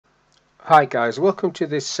Hi guys, welcome to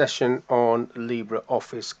this session on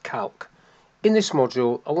LibreOffice Calc. In this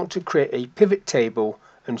module I want to create a pivot table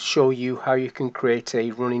and show you how you can create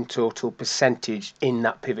a running total percentage in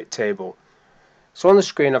that pivot table. So on the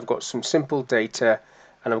screen I've got some simple data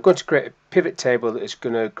and I'm going to create a pivot table that is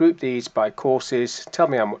going to group these by courses, tell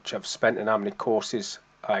me how much I've spent and how many courses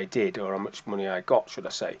I did, or how much money I got should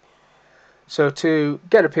I say. So to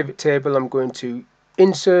get a pivot table I'm going to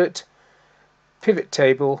insert pivot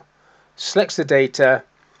table, selects the data,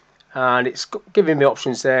 and it's giving me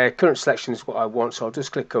options there. Current selection is what I want, so I'll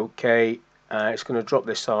just click OK. It's going to drop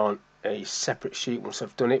this on a separate sheet once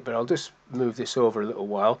I've done it, but I'll just move this over a little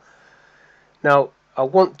while. Now I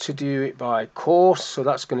want to do it by course, so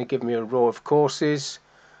that's going to give me a row of courses.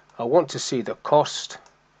 I want to see the cost.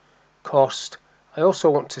 I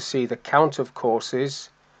also want to see the count of courses.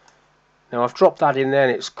 Now I've dropped that in there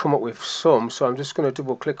and it's come up with some, so I'm just going to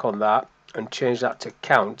double click on that and change that to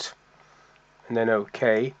count, and then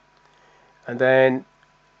OK. And then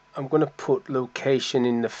I'm going to put location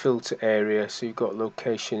in the filter area, so you've got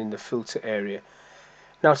location in the filter area.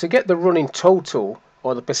 Now to get the running total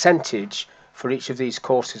or the percentage for each of these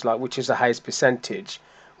courses, like which is the highest percentage,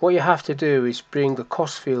 what you have to do is bring the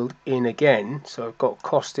cost field in again. So I've got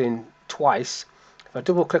cost in twice. If I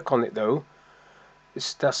double click on it though,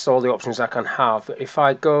 that's all the options I can have. If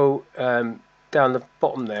I go down the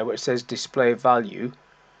bottom there where it says display value,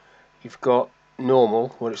 you've got normal,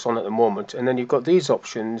 what it's on at the moment, and then you've got these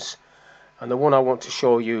options, and the one I want to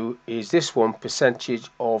show you is this one, percentage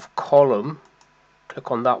of column. Click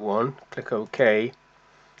on that one, click OK.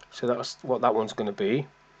 So that's what that one's going to be.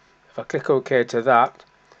 If I click OK to that,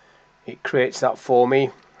 it creates that for me.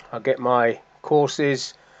 I'll get my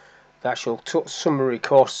courses, the actual summary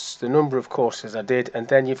costs, the number of courses I did, and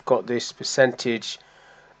then you've got this percentage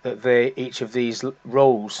that each of these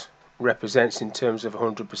rows represents in terms of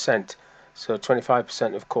 100%. So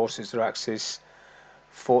 25% of courses are Axis,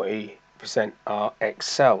 40% are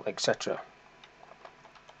Excel, etc.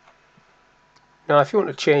 Now if you want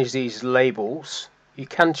to change these labels, you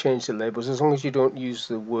can change the labels as long as you don't use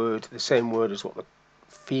the same word as what the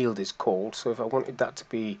field is called. So if I wanted that to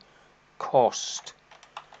be cost,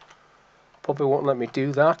 probably won't let me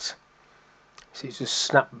do that. So it's just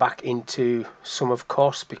snap back into sum of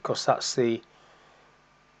cost, because that's the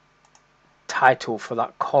title for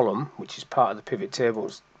that column, which is part of the pivot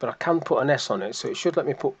tables. But I can put an S on it, so it should let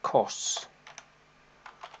me put costs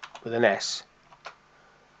with an S.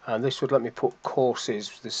 And this would let me put courses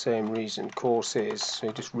for the same reason, courses.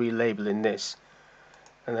 So just relabeling this,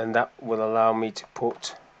 and then that will allow me to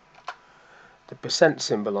put the percent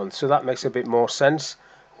symbol on. So that makes a bit more sense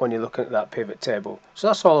when you're looking at that pivot table. So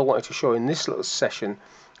that's all I wanted to show in this little session,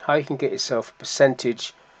 how you can get yourself a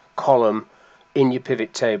percentage column in your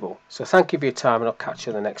pivot table. So thank you for your time, and I'll catch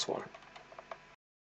you in the next one.